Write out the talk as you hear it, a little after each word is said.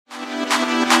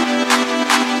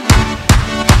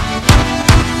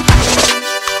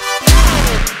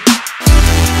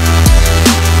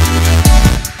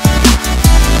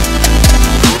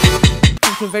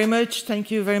very much.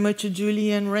 Thank you very much,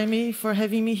 Julie and Remy, for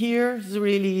having me here. It's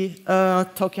really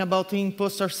talking about the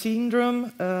imposter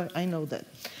syndrome. I know that.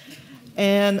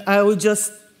 And I will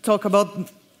just talk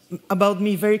about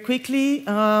me very quickly.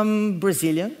 I'm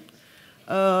Brazilian.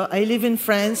 I live in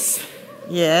France.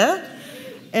 Yeah.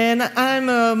 And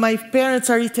my parents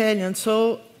are Italian,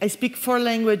 so I speak 4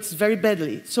 languages very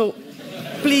badly. So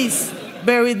please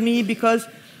bear with me because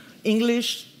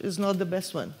English is not the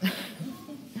best one.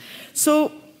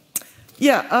 So,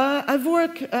 yeah,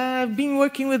 I've been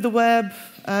working with the web.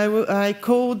 I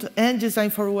code and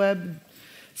design for web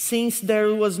since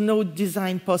there was no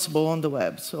design possible on the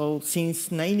web. So since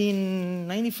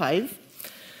 1995,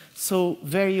 so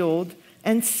very old.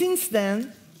 And since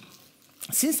then,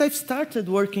 since I've started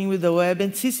working with the web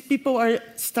and since people are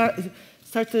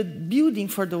started building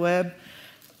for the web,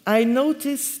 I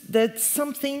noticed that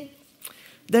something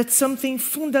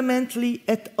fundamentally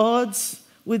at odds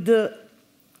with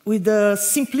the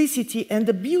simplicity and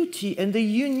the beauty and the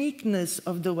uniqueness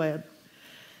of the web.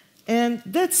 And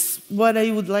that's what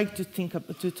I would like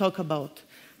to talk about.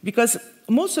 Because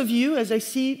most of you, as I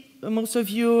see, most of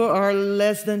you are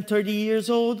less than 30 years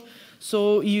old,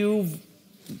 so you've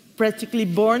practically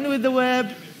born with the web.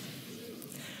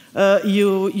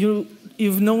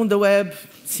 You've known the web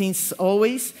since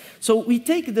always. So we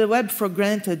take the web for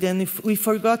granted, and if we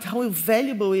forgot how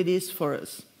valuable it is for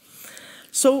us.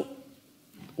 So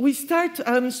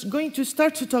I'm going to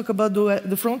start to talk about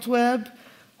the front web,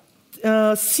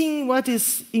 seeing what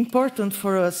is important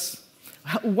for us.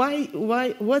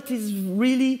 What is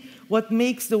really what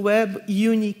makes the web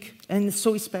unique and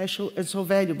so special and so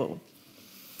valuable?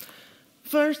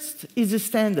 First is a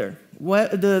standard.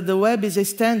 The web is a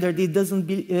standard. It doesn't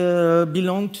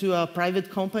belong to a private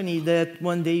company that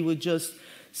one day would just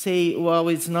say, well,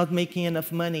 it's not making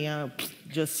enough money,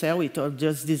 just sell it or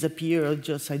just disappear or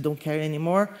just I don't care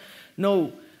anymore.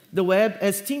 No, the web,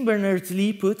 as Tim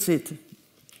Berners-Lee puts it,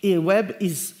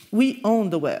 we own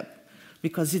the web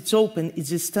because it's open,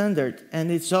 it's a standard,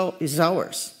 and it's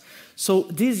ours. So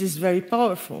this is very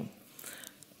powerful.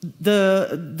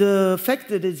 The fact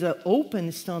that it's an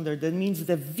open standard, that means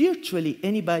that virtually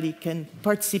anybody can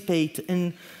participate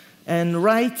and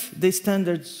write the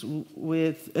standards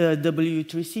with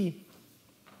W3C.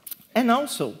 And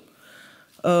also,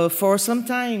 for some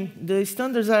time, the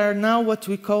standards are now what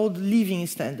we call living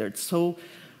standards. So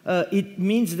it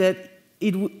means that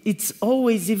it's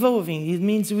always evolving. It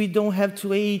means we don't have to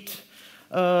wait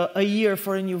a year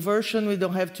for a new version. We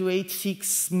don't have to wait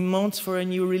 6 months for a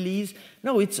new release.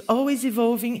 No, it's always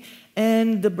evolving,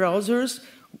 and the browsers,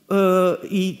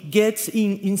 it gets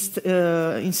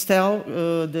install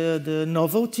the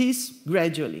novelties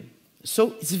gradually.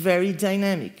 So it's very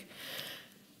dynamic.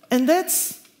 And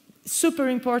that's super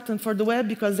important for the web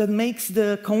because that makes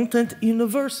the content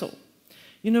universal.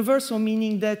 Universal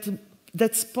meaning that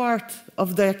that's part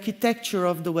of the architecture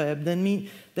of the web. That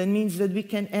means that we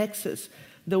can access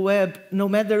the web no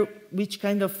matter which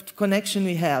kind of connection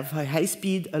we have, a high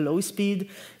speed, a low speed.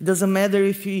 It doesn't matter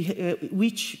if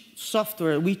which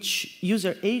software, which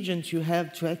user agent you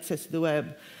have to access the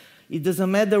web. It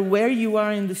doesn't matter where you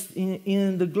are in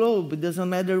the globe. It doesn't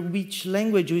matter which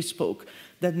language we spoke.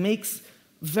 That makes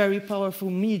very powerful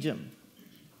medium.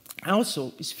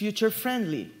 Also, it's future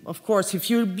friendly. Of course, if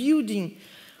you're building,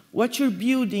 what you're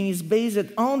building is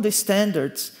based on the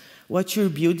standards. What you're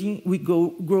building, we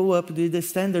grow up with the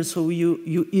standards, so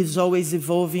is always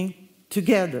evolving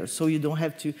together. So you don't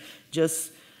have to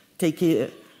just take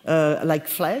it like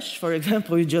Flash, for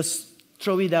example. You just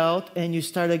throw it out and you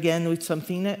start again with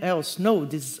something else. No,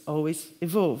 this always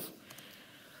evolve.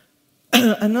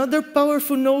 Another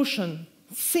powerful notion,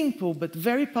 simple but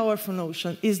very powerful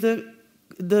notion, is the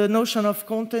notion of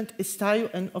content, style,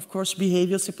 and of course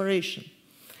behavior separation.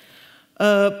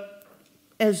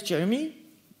 As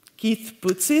Keith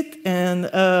puts it, and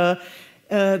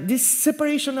this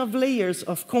separation of layers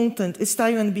of content,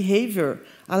 style, and behavior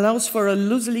allows for a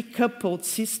loosely coupled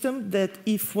system that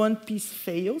if one piece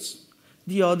fails,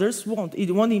 the others won't.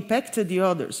 It won't impact the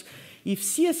others. If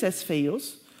CSS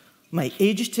fails, my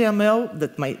HTML,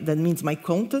 that means my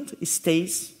content,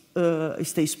 stays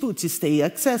put, it stays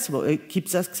accessible, it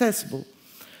keeps accessible.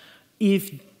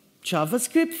 If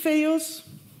JavaScript fails,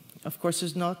 of course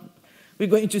it's not, we're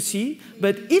going to see,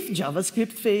 but if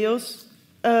JavaScript fails,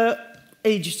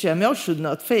 HTML should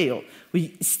not fail.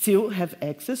 We still have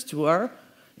access to our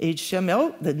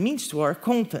HTML, that means to our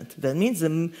content. That means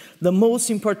the most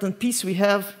important piece we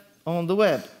have on the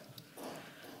web.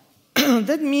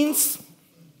 That means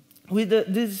with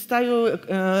this style,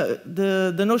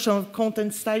 the notion of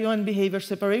content, style, and behavior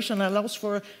separation allows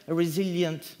for a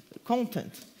resilient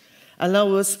content.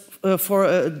 allow us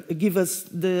give us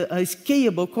the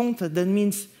scalable content. That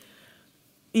means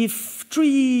if 3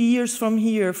 years from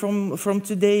here, from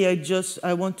today,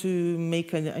 I want to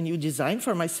make a new design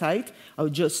for my site, I'll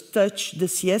just touch the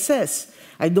CSS.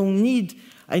 I don't need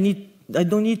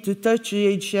to touch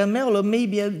the HTML, or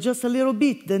maybe just a little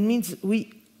bit. That means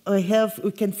we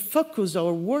can focus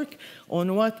our work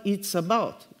on what it's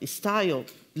about, style,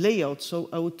 layout. So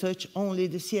I will touch only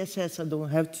the CSS. I don't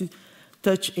have to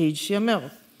touch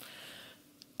HTML.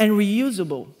 And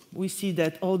reusable. We see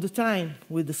that all the time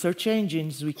with the search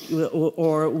engines,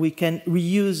 or we can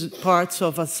reuse parts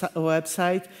of a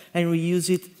website and reuse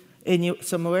it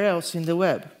somewhere else in the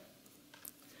web.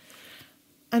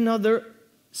 Another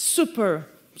super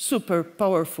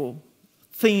powerful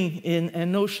thing in a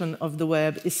notion of the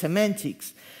web is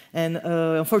semantics. And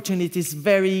unfortunately, it is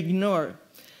very ignored.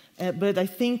 But I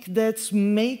think that's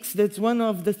one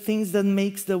of the things that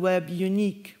makes the web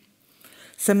unique.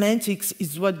 Semantics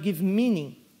is what gives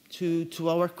meaning to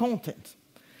our content.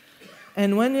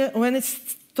 And when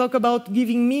it's talk about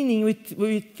giving meaning,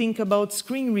 we think about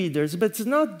screen readers, but it's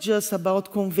not just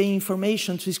about conveying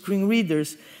information to screen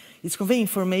readers. It's conveying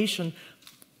information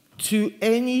to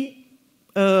any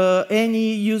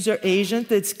user agent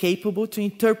that's capable to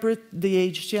interpret the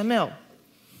HTML.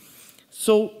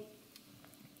 So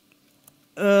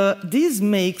this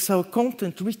makes our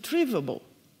content retrievable,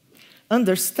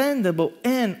 understandable,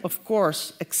 and, of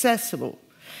course, accessible.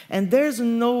 And there's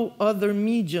no other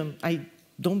medium, I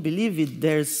don't believe it,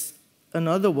 there's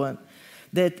another one,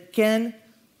 that can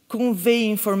convey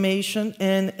information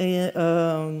and,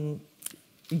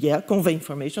 convey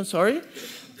information, sorry,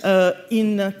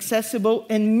 in an accessible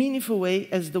and meaningful way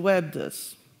as the web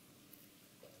does.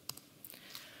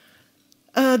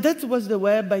 That was the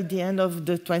web by the end of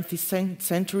the 20th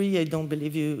century. I don't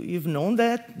believe you've known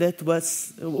that. That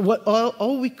was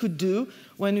all we could do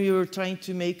when we were trying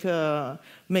to make a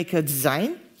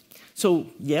design. So,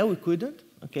 yeah, we couldn't.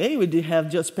 Okay, we did have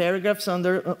just paragraphs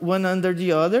one under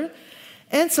the other.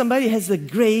 And somebody has a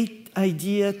great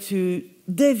idea to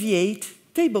deviate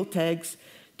table tags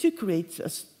to create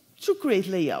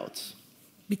layouts.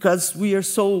 Because we are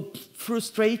so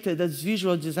frustrated as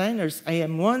visual designers, I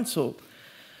am one, so.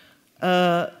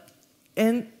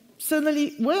 And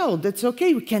suddenly, well, that's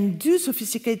okay. We can do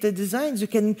sophisticated designs. We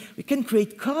can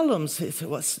create columns. It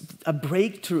was a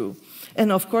breakthrough.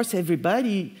 And of course,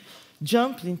 everybody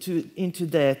jumped into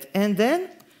that. And then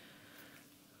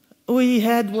we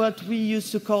had what we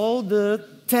used to call the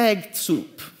tag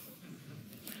soup.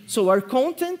 So our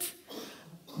content,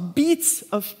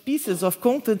 pieces of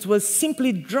content was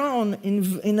simply drawn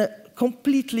in a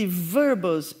completely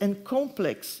verbose and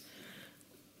complex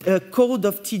code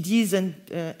of TDs and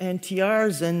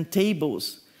TRs and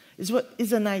tables.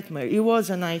 It's a nightmare. It was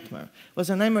a nightmare. It was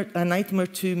a nightmare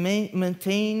to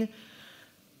maintain.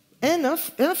 And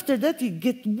after that, it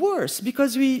get worse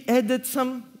because we added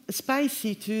some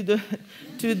spicy to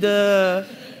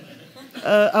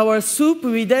our soup.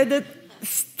 We added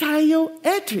style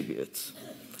attributes.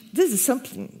 This is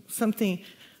something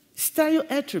style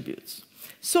attributes.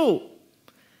 So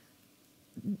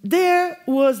there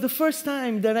was the first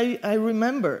time that I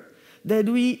remember that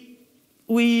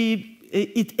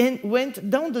it went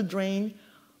down the drain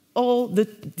all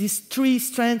these three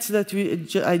strands that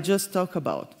I just talked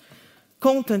about.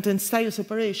 Content and style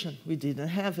separation we didn't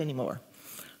have anymore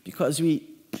because we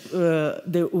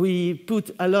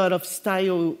put a lot of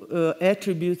style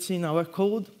attributes in our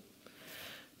code.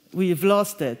 We've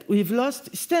lost that. We've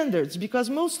lost standards because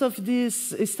most of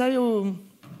these style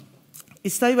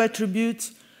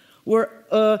attributes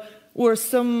were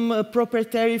some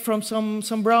proprietary from some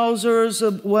browsers.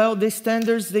 Well, the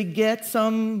standards, they get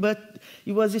some, but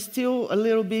it was still a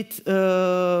little bit,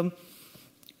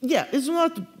 it's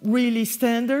not really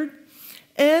standard.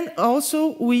 And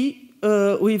also,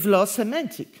 we've lost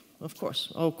semantic, of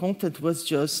course. Our content was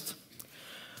just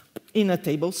in a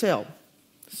table cell.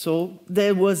 So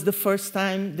that was the first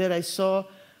time that I saw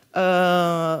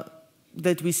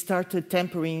that we started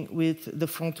tampering with the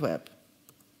front web.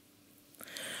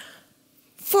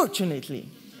 Fortunately,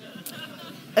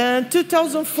 in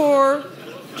 2004,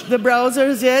 the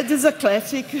browsers, this is a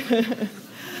classic.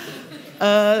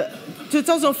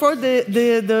 2004,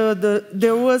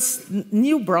 there was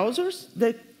new browsers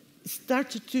that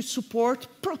started to support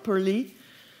properly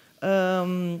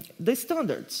the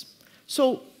standards.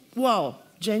 So, wow,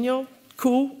 genial,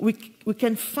 cool. We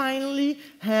can finally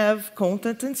have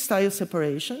content and style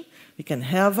separation. We can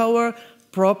have our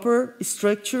proper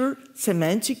structure,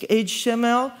 semantic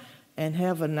HTML, and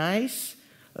have a nice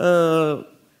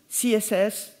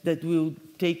CSS that will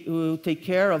take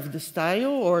care of the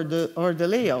style or the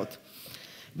layout.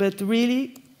 But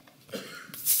really,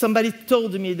 somebody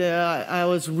told me that I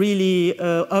was really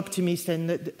optimistic, and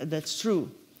that's true.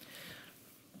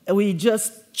 We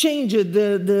just changed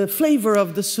the flavor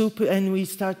of the soup, and we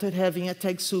started having a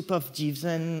tag soup of divs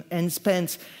and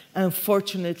spans.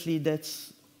 Unfortunately,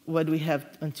 that's what we have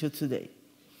until today.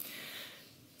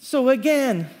 So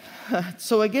again,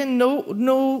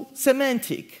 no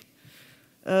semantic.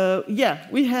 Yeah,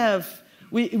 we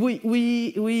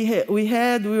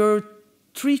were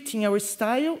treating our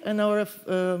style and our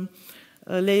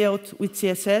layout with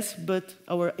CSS, but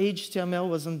our HTML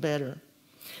wasn't better.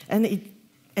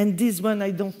 And this one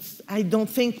I don't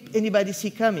think anybody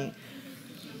see coming.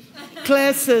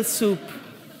 Class soup.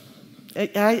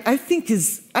 I think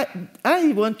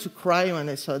I want to cry when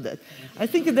I saw that. I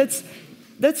think that's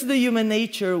the human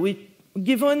nature. We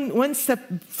give one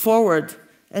step forward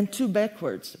and two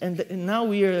backwards, and now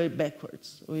we are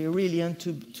backwards. We are really on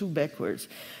two backwards.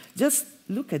 Just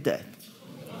look at that.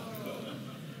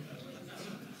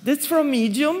 That's from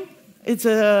Medium. It's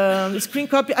a screen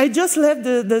copy. I just left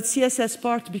the CSS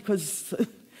part because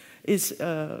it's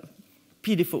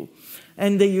pitiful,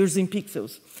 and they're using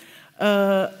pixels.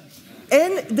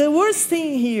 And the worst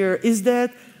thing here is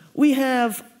that we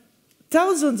have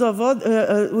thousands of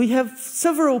we have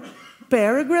several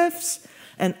paragraphs,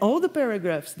 and all the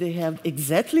paragraphs, they have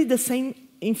exactly the same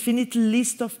infinite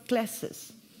list of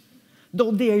classes,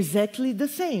 though they are exactly the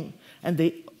same,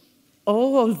 and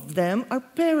all of them are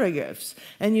paragraphs.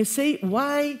 And you say,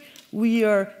 why we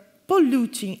are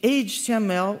polluting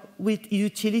HTML with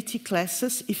utility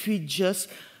classes if we just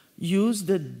use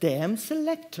the damn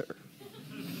selector?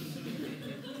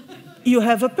 You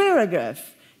have a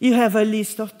paragraph. You have a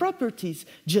list of properties.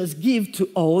 Just give to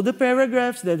all the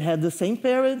paragraphs that have the same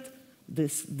parent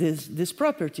these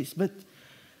properties. But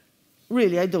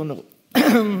really, I don't know.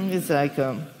 It's like...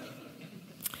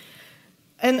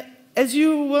 and as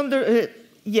you wonder,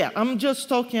 yeah, I'm just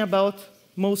talking about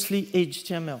mostly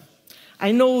HTML.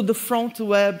 I know the front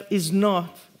web is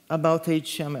not about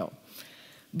HTML.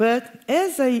 But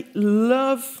as I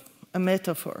love a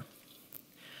metaphor,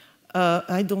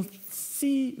 I don't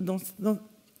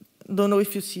know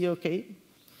if you see okay.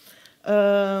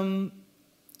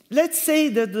 Let's say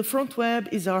that the front web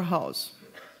is our house,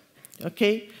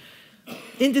 okay?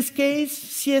 In this case,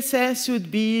 CSS would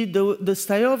be the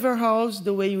style of our house,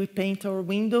 the way we paint our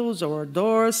windows, our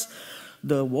doors,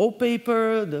 the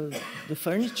wallpaper, the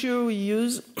furniture we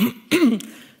use.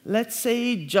 Let's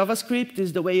say JavaScript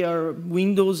is the way our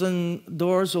windows and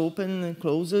doors open and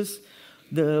closes,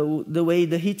 the way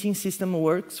the heating system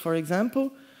works, for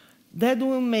example. That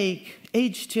will make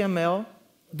HTML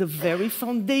the very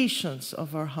foundations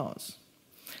of our house.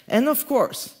 And of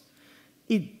course,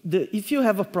 if you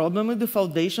have a problem with the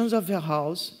foundations of your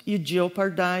house, you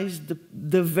jeopardize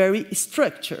the very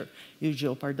structure. You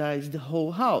jeopardize the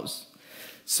whole house.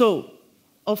 So,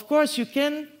 of course, you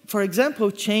can, for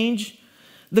example, change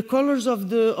the colors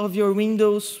of your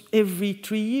windows every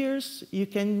 3 years. You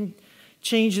can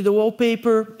change the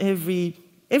wallpaper every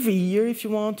year if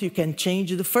you want. You can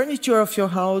change the furniture of your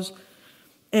house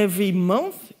every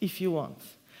month if you want.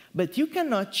 But you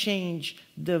cannot change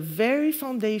the very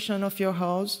foundation of your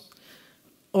house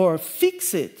or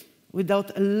fix it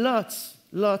without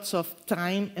lots of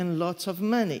time and lots of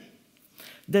money.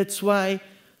 That's why,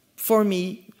 for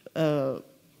me,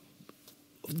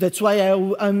 that's why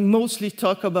I mostly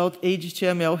talk about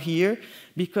HTML here,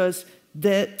 because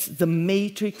that's the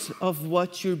matrix of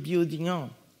what you're building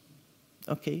on,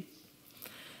 okay?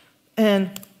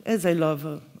 And as I love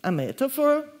a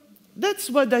metaphor, that's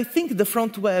what I think the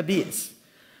front web is.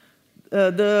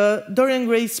 The Dorian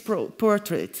Gray's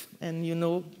portrait, and you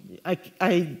know,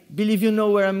 I believe you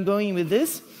know where I'm going with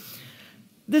this.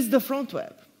 This is the front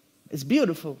web. It's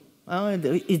beautiful.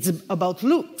 It's about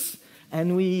looks.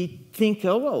 And we think,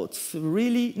 oh, well, it's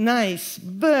really nice.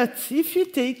 But if you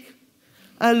take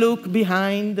a look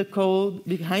behind the code,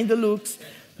 behind the looks,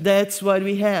 that's what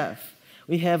we have.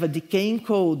 We have a decaying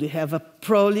code. We have a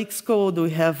prolix code. We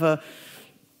have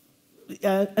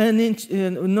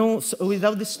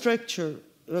without the structure,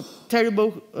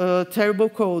 terrible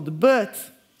code. But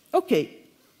okay,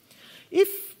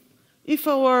 if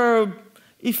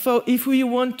we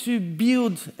want to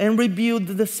build and rebuild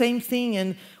the same thing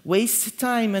and waste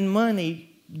time and money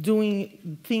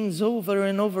doing things over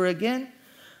and over again,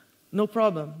 no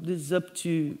problem. This is up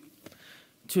to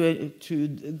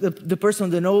the person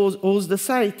that owns the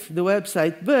site, the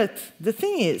website. But the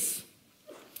thing is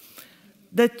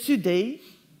that today,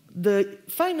 the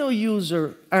final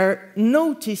user are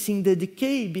noticing the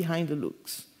decay behind the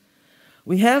looks.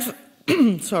 We have,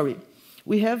 sorry,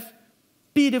 we have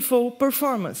pitiful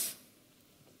performance.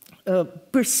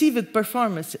 Perceived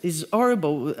performance is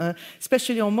horrible,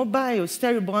 especially on mobile. It's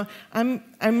terrible. I'm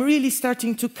really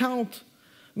starting to count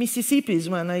Mississippis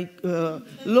when I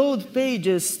load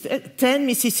pages. 10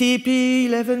 Mississippi,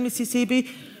 11 Mississippi.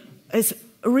 It's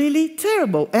really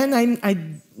terrible. And I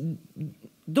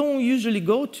don't usually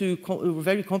go to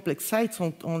very complex sites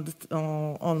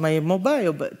on my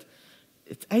mobile, but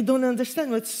I don't understand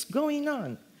what's going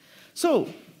on. So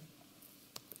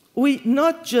we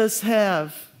not just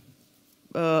have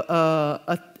a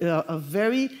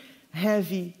very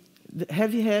heavy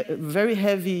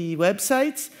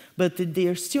websites, but they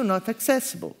are still not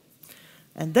accessible.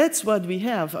 And that's what we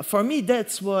have. For me,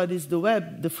 that's what is the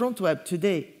web, the front web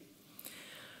today.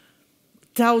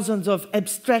 Thousands of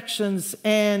abstractions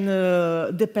and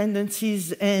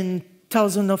dependencies and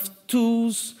thousands of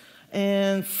tools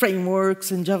and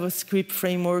frameworks and JavaScript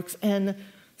frameworks and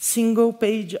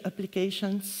single-page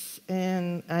applications.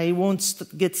 And I won't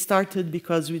get started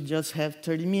because we just have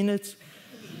 30 minutes.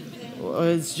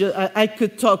 It's just, I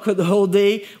could talk the whole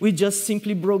day. We just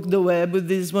simply broke the web with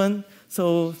this one.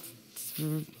 So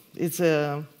it's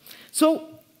a... So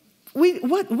why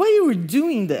we're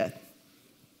doing that?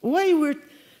 Why we're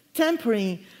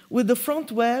tampering with the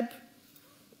front web?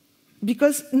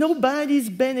 Because nobody's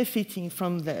benefiting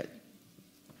from that.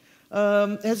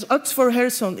 As Oxford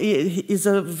Harrison is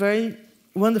a very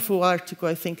wonderful article,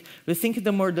 I think, Rethinking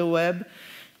the Modern Web.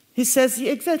 He says,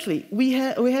 exactly, we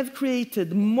have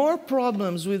created more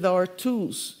problems with our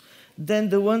tools than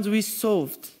the ones we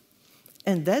solved.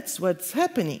 And that's what's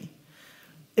happening.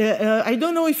 I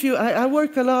don't know if you, I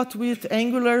work a lot with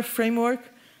Angular framework,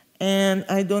 and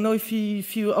I don't know if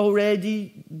you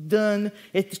already done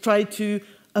it, try to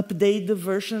update the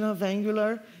version of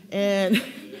Angular and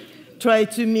try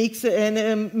to mix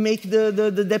and make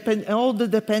all the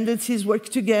dependencies work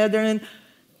together, and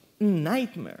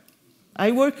nightmare.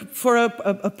 I work for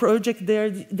a project there,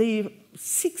 they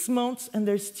 6 months and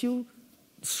they're still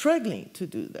struggling to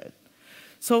do that.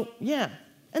 So yeah,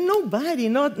 and nobody,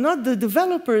 not the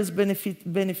developers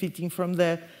benefiting from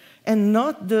that, and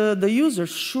not the user,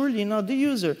 surely not the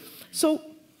user. So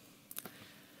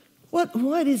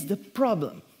what is the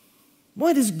problem?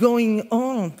 What is going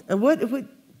on?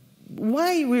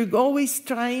 Why we're always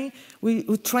trying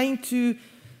to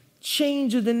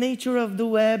change the nature of the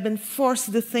web and force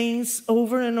the things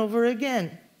over and over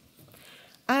again?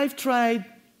 I've tried,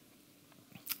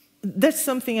 that's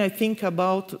something I think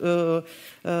about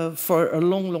for a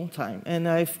long, long time. And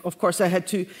of course, I had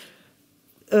to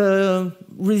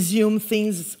resume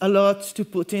things a lot to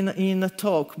put in a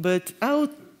talk, but I'll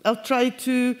try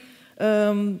to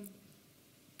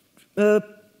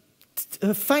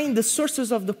find the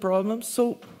sources of the problem.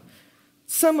 So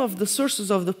some of the sources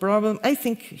of the problem, I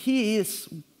think he is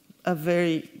a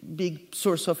very big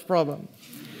source of problem.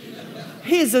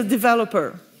 He is a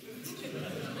developer.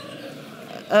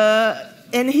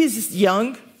 And he's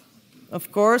young, of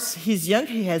course. He's young.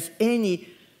 He has any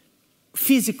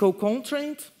physical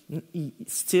constraint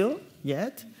still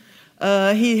yet.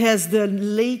 He has the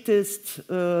latest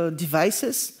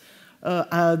devices,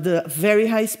 the very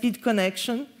high-speed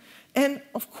connection. And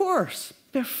of course,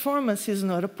 performance is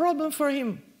not a problem for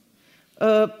him.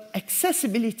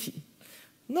 Accessibility,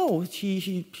 no,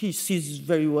 he sees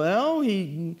very well.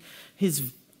 He's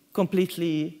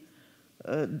completely,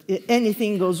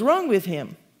 anything goes wrong with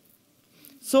him.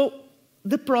 So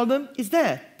the problem is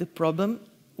that. The problem,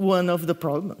 one of the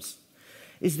problems,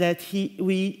 is that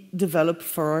we develop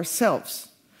for ourselves.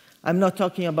 I'm not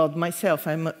talking about myself.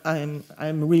 I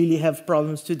really have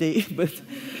problems today, but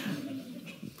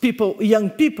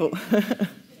young people.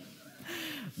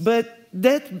 But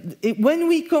when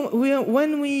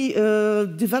we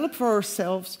develop for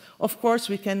ourselves, of course,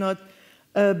 we cannot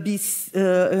increase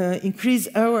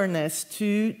awareness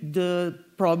to the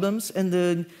problems and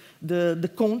the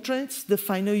constraints the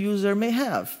final user may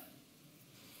have.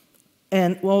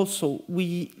 And also,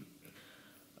 we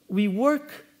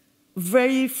work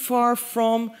very far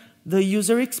from the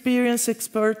user experience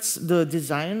experts, the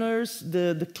designers,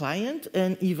 the client,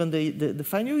 and even the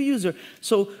final user.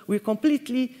 So we're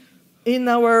completely in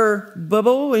our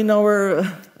bubble, in our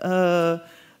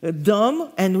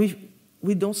dome, and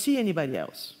we don't see anybody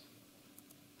else.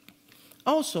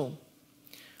 Also,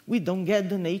 we don't get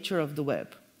the nature of the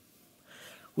web.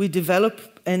 We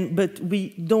develop, but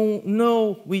we don't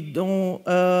know, we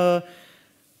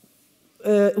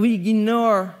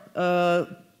ignore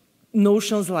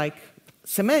notions like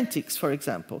semantics, for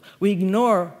example. We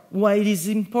ignore why it is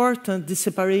important, the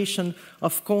separation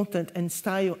of content and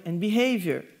style and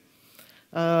behavior.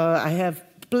 I have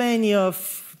plenty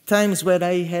of times where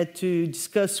I had to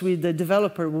discuss with the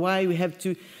developer why we have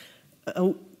to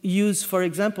use, for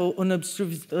example, an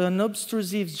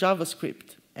obtrusive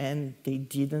JavaScript, and they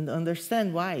didn't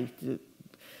understand why.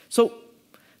 So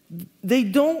they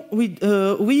don't.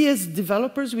 We as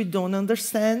developers, we don't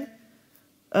understand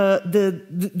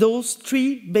those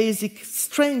three basic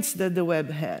strengths that the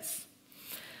web has.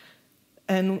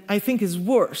 And I think it's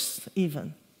worse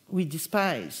even. We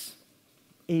despise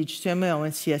HTML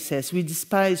and CSS. We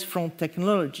despise front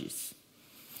technologies.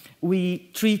 We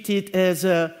treat it as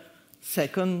a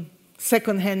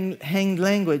second-hand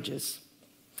languages.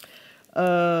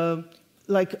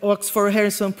 Like Oxford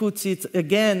Harrison puts it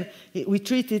again, we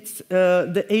treat it,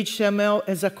 the HTML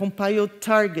as a compiled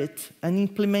target, an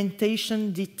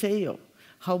implementation detail.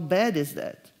 How bad is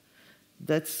that?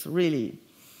 That's really...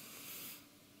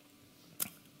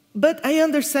 But I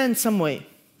understand some way,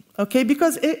 okay?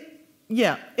 Because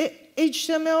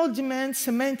HTML demands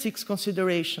semantics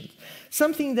considerations,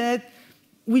 something that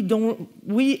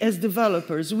we as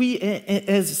developers, we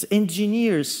as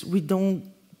engineers, we don't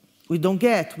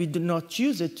get, we do not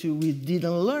use it we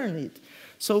didn't learn it.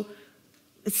 So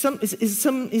it's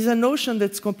a notion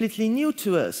that's completely new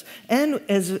to us. And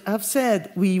as I've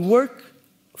said, we work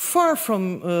far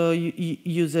from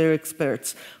user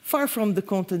experts, far from the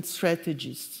content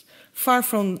strategists, far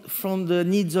from the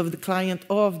needs of the client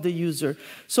or of the user.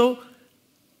 So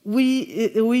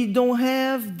we don't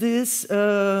have this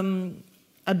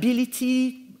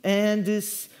ability and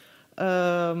this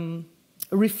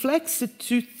reflex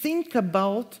to think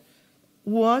about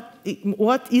what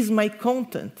is my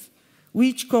content,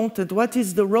 which content, what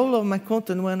is the role of my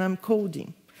content when I'm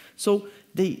coding. So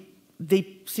they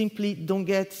simply don't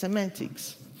get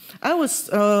semantics. I was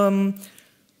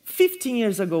 15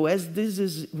 years ago, as this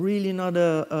is really not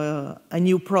a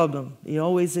new problem, it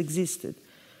always existed.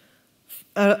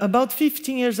 About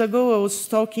 15 years ago, I was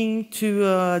talking to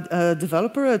a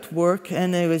developer at work,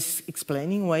 and I was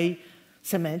explaining why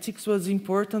semantics was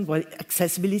important, why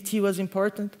accessibility was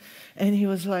important, and he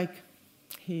was like,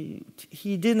 he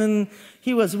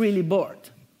was really bored.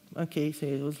 Okay, so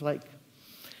it was like,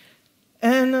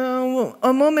 and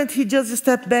a moment he just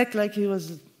stepped back like he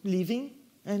was leaving,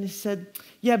 and he said,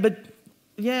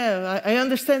 I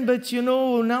understand, but you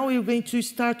know, now you're going to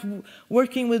start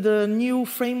working with a new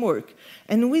framework.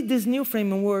 And with this new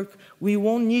framework, we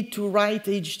won't need to write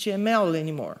HTML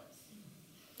anymore.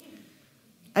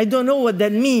 I don't know what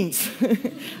that means.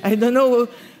 I don't know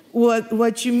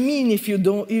what you mean if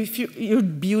you're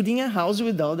building a house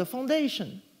without a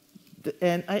foundation.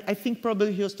 And I think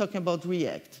probably he was talking about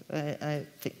React, I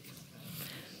think.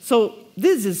 So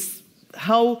this is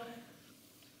how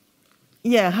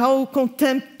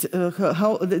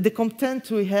the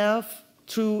content we have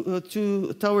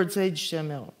towards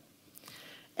HTML.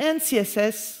 And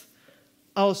CSS,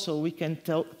 also, we can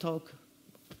talk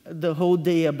the whole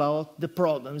day about the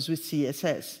problems with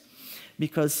CSS,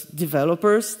 because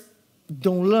developers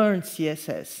don't learn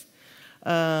CSS.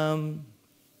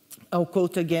 I'll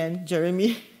quote again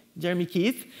Jeremy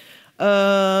Keith.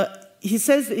 He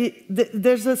says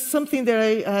there's something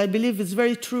that I believe is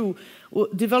very true.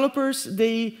 Developers,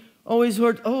 they always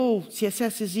heard, oh,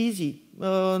 CSS is easy,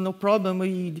 no problem,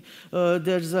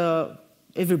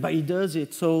 everybody does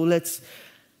it, so let's...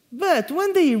 But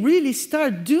when they really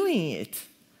start doing it,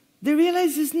 they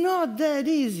realize it's not that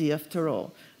easy after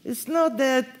all. It's not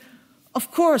that,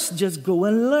 of course, just go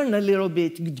and learn a little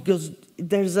bit, because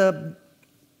there's some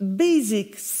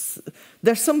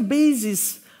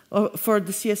basis for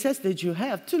the CSS that you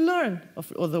have to learn.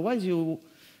 Otherwise, it will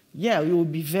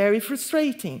be very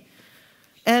frustrating.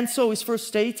 And so it's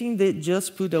frustrating. They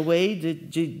just put away.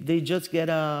 They just get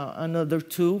another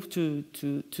tool to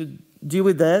deal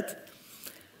with that.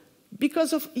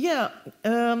 Because of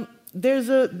there's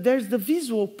the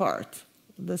visual part,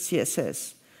 the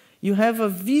CSS. You have a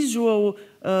visual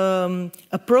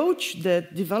approach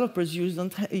that developers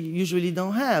usually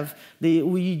don't have.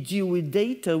 We deal with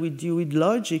data, we deal with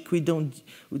logic, we don't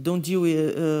deal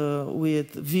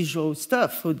with visual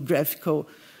stuff, with graphical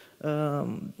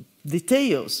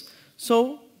details.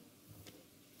 So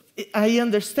I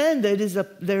understand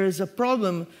that there is a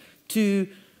problem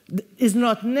it's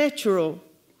not natural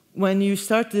when you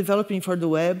start developing for the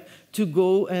web to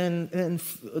go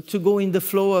to go in the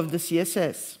flow of the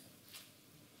CSS.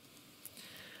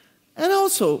 And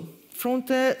also, front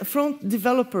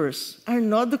developers are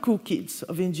not the cool kids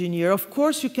of engineering. Of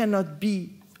course, you cannot be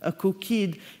a cool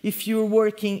kid if you're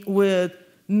working with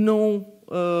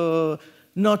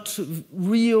not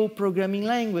real programming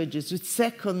languages, with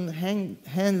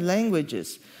second-hand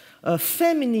languages.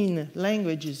 feminine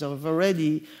languages. I've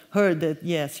already heard that,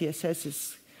 yes, CSS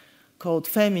is called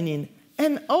feminine.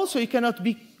 And also, you cannot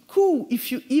be cool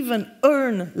if you even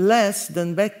earn less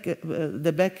than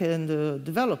the back-end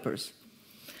developers.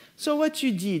 So what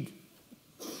you did,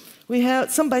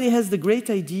 somebody has the great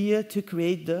idea to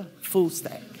create the full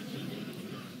stack.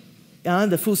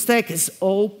 The full stack is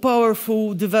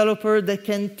all-powerful developer that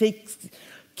can take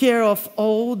care of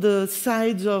all the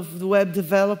sides of the web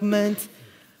development.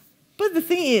 But the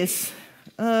thing is,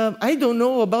 I don't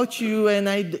know about you, and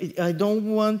I don't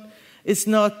want, it's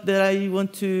not that I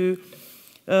want to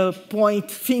point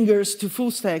fingers to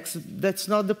full stacks. That's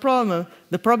not the problem.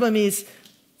 The problem is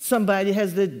somebody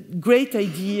has the great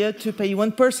idea to pay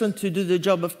one person to do the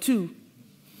job of two.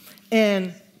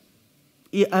 And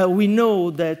we know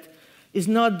that it's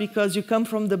not because you come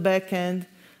from the back end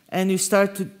and you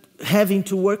start having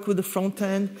to work with the front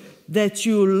end that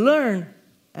you learn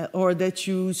or that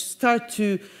you start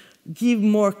to give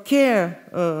more care,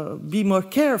 be more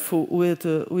careful with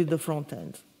the front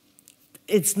end.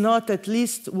 It's not at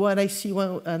least what I see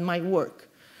in my work.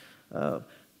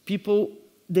 People,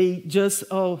 they just,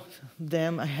 oh,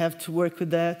 damn, I have to work with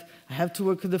that. I have to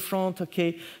work with the front,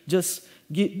 okay. Just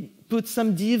put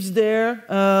some divs there,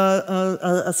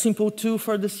 a simple tool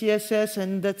for the CSS,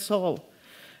 and that's all.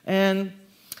 And,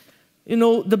 you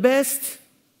know, the best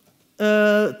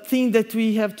thing that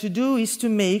we have to do is to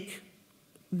make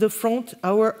the front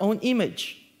our own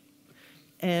image.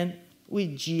 And we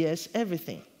GS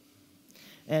everything.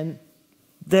 And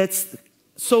that's,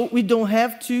 so we don't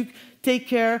have to take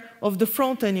care of the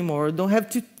front anymore, don't have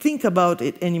to think about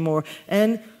it anymore.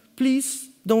 And please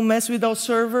don't mess with our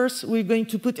servers. We're going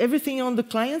to put everything on the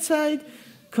client side,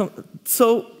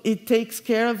 so it takes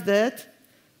care of that.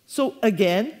 So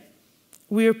again,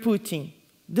 we're putting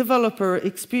developer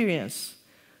experience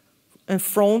and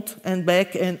front and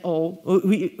back and all.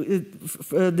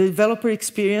 The developer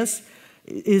experience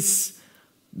is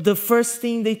the first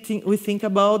thing we think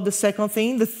about, the second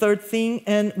thing, the third thing,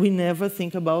 and we never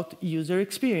think about user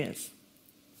experience.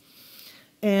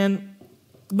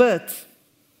 But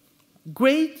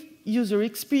great user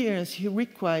experience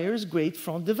requires great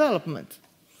front development.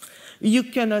 You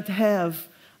cannot have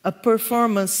a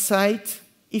performance site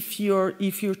if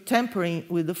you're tampering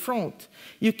with the front.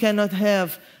 You cannot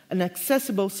have an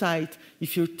accessible site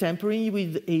if you're tampering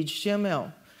with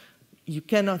HTML. You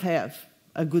cannot have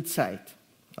a good site.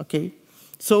 Okay,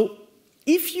 so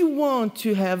if you want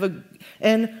to have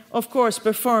and of course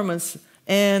performance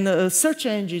and search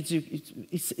engines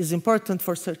is important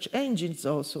for search engines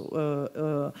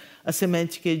also. A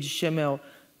semantic HTML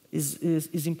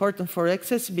is important for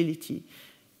accessibility.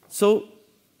 So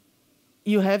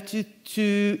you have to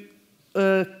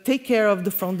take care of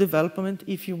the front development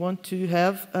if you want to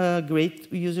have a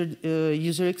great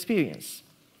user experience.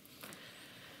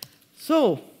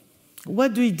 So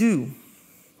what do we do?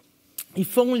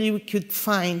 If only we could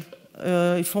find,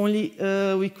 if only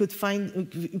we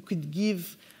could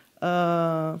give,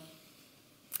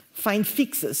 find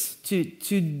fixes to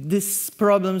these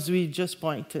problems we just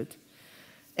pointed.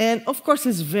 And of course,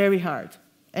 it's very hard.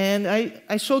 And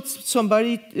I showed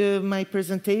somebody my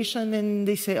presentation, and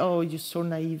they say, oh, you're so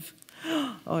naive.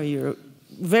 Oh, you're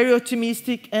very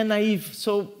optimistic and naive.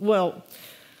 So, well,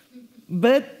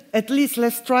 but at least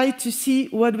let's try to see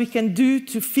what we can do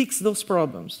to fix those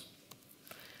problems.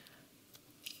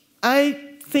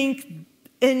 I think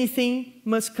anything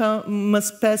must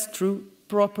pass through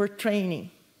proper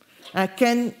training. I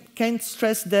can't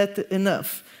stress that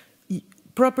enough.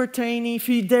 Proper training,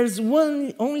 if there's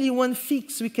only one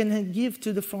fix we can give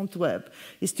to the front web,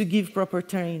 is to give proper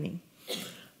training.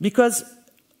 Because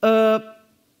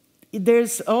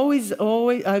there's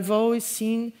I've always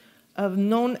seen a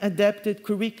non-adapted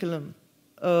curriculum.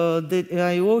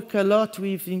 I work a lot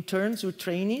with interns or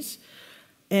trainees,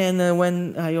 and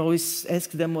when I always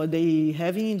ask them what they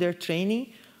having in their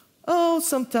training, oh,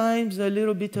 sometimes a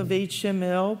little bit of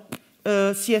HTML,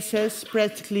 CSS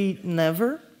practically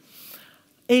never.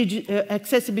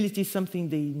 Accessibility is something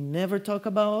they never talk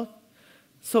about.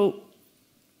 So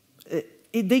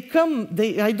they come,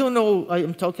 I don't know,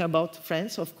 I'm talking about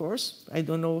France, of course. I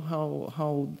don't know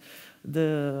how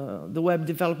the web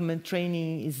development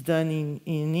training is done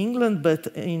in England, but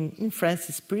in France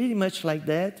it's pretty much like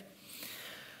that.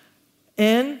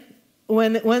 And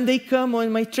when they come,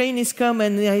 when my trainees come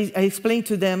and I explain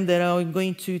to them that I'm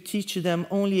going to teach them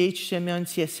only HTML and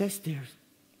CSS,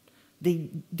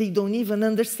 they don't even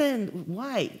understand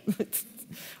why.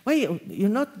 Why you're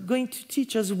not going to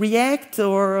teach us React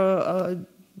or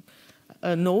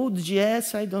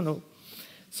Node.js? I don't know.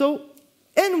 So,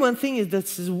 and one thing is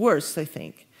that's worse, I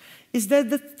think, is that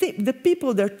the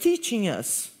people that are teaching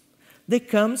us, they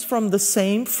come from the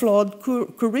same flawed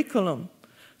curriculum.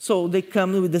 So they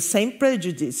come with the same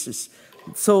prejudices.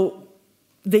 So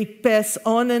they pass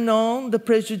on and on the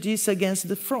prejudice against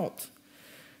the front.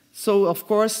 So, of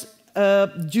course,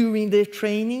 during their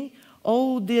training,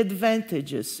 all the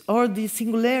advantages or the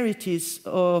singularities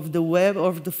of the web,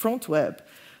 of the front web,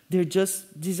 they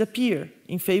just disappear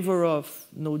in favor of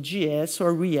Node.js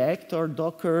or React or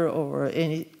Docker or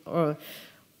in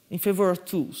favor of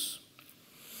tools.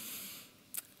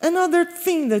 Another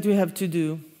thing that we have to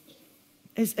do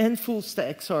is end full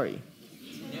stack, sorry.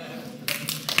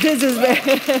 This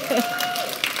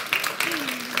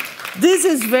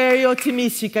is very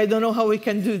optimistic. I don't know how we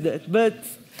can do that. But,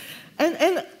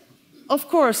 and of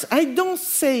course, I don't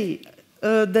say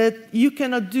that you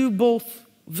cannot do both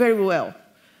very well.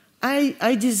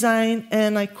 I design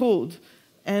and I code,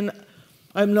 and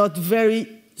I'm not very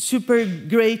super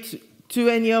great to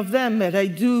any of them, but I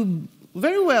do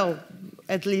very well,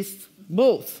 at least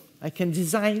both. I can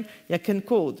design, I can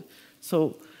code.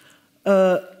 So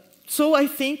I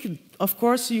think, of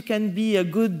course, you can be a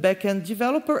good backend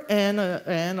developer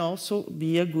and also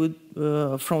be a good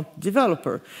front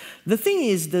developer. The thing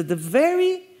is that the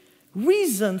very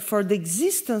reason for the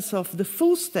existence of the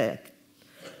full stack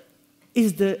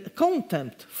is the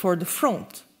contempt for the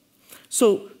front.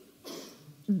 So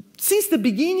since the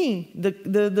beginning,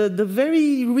 the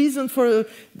very reason for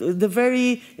the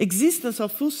very existence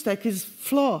of full stack is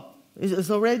flawed, is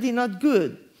already not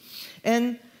good.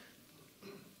 And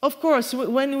of course,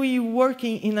 when we're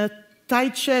working in a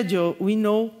tight schedule, we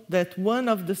know that one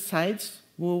of the sides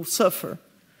will suffer.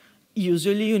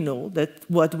 Usually you know that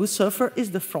what will suffer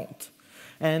is the front.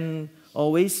 And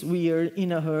always we are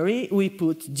in a hurry, we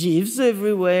put divs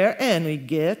everywhere, and we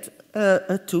get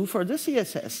a tool for the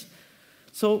CSS.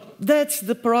 So that's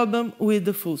the problem with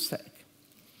the full stack.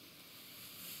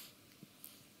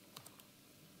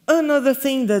 Another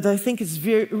thing that I think is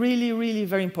really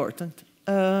very important,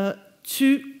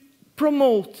 to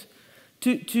promote,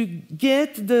 to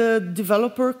get the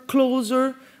developer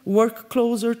closer, work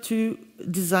closer to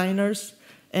designers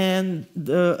and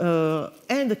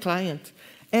the client.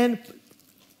 And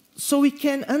so he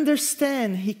can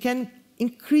understand, he can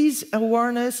increase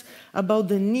awareness about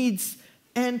the needs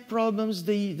and problems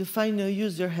the final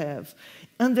user have.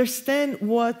 Understand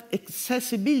what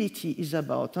accessibility is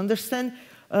about. Understand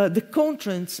the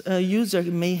constraints a user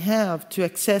may have to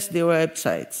access their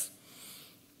websites.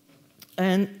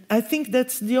 And I think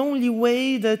that's the only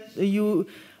way that the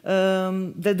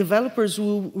developers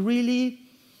will really,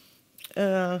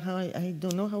 I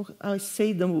don't know how I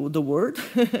say the word.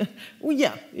 Well,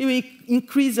 yeah, we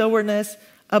increase awareness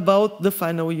about the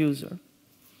final user.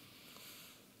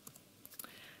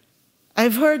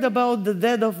 I've heard about the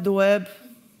death of the web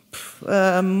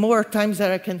more times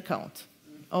than I can count,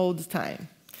 all the time.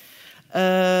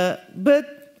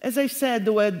 But as I said,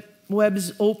 the web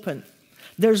is open.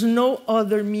 There's no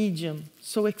other medium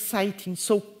so exciting,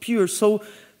 so pure, so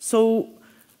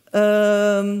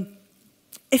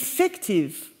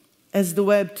effective as the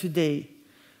web today.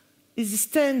 It's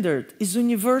standard, it's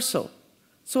universal.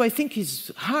 So I think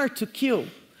it's hard to kill.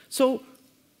 So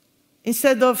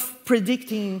instead of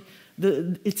predicting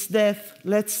its death,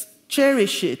 let's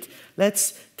cherish it.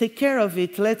 Let's take care of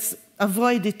it. Let's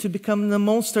avoid it to become the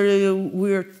monster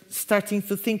we're starting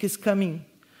to think is coming.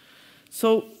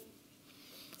 So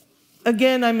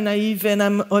again, I'm naive and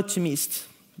I'm optimist.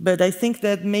 But I think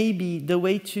that maybe the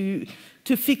way to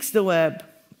fix the web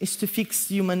is to fix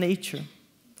human nature,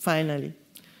 finally.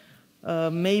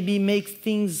 Maybe make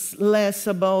things less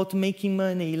about making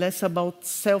money, less about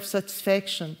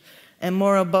self-satisfaction, and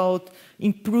more about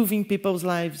improving people's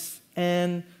lives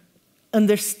and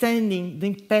understanding the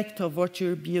impact of what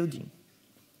you're building.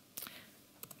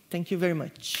 Thank you very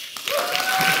much.